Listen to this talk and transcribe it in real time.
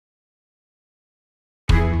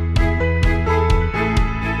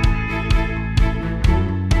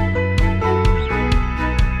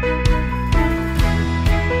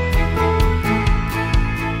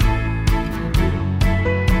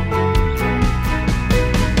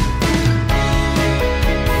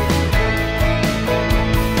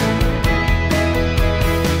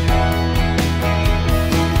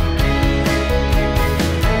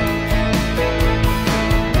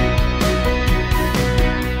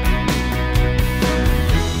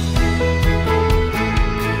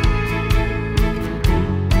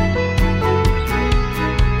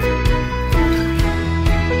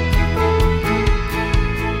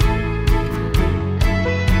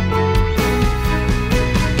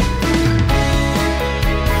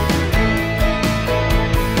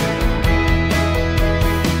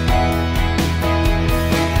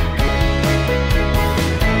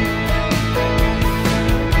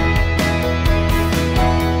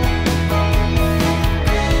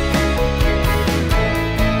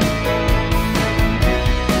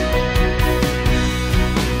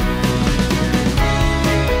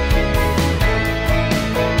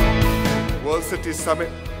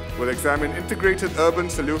will examine integrated urban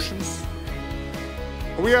solutions.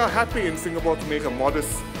 We are happy in Singapore to make a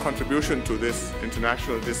modest contribution to this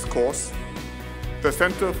international discourse. The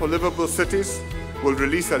Centre for Liveable Cities will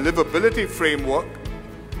release a livability framework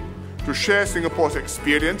to share Singapore's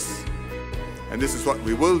experience, and this is what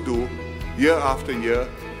we will do year after year,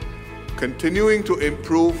 continuing to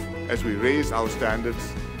improve as we raise our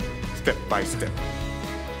standards step by step.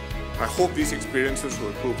 I hope these experiences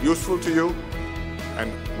will prove useful to you,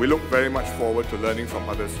 and we look very much forward to learning from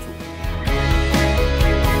others too.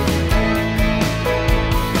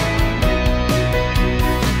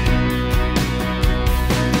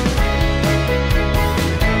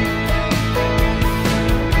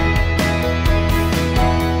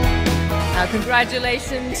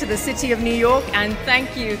 Congratulations to the City of New York, and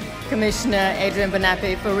thank you, Commissioner Adrian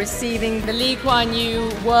Banape, for receiving the Lee Kuan Yew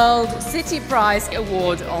World City Prize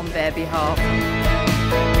Award on their behalf.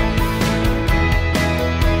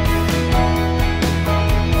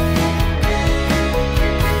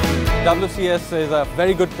 WCS is a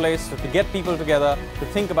very good place to get people together to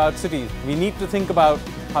think about cities. We need to think about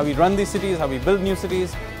how we run these cities, how we build new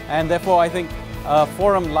cities, and therefore I think a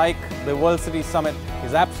forum like the World Cities Summit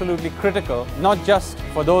is absolutely critical, not just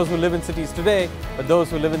for those who live in cities today, but those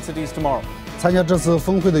who live in cities tomorrow. 参加这次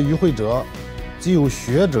峰会的与会者，既有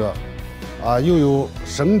学者，又有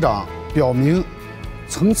省长，表明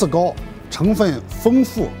层次高、成分丰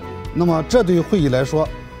富。那么这对会议来说，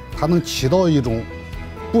它能起到一种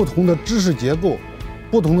不同的知识结构、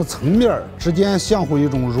不同的层面之间相互一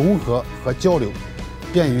种融合和交流，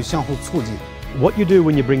便于相互促进。 What you do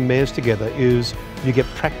when you bring mayors together is you get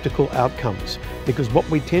practical outcomes, because what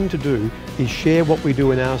we tend to do is share what we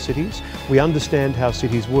do in our cities, we understand how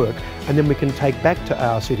cities work, and then we can take back to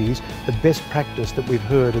our cities the best practice that we've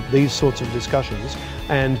heard at these sorts of discussions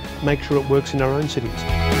and make sure it works in our own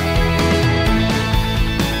cities.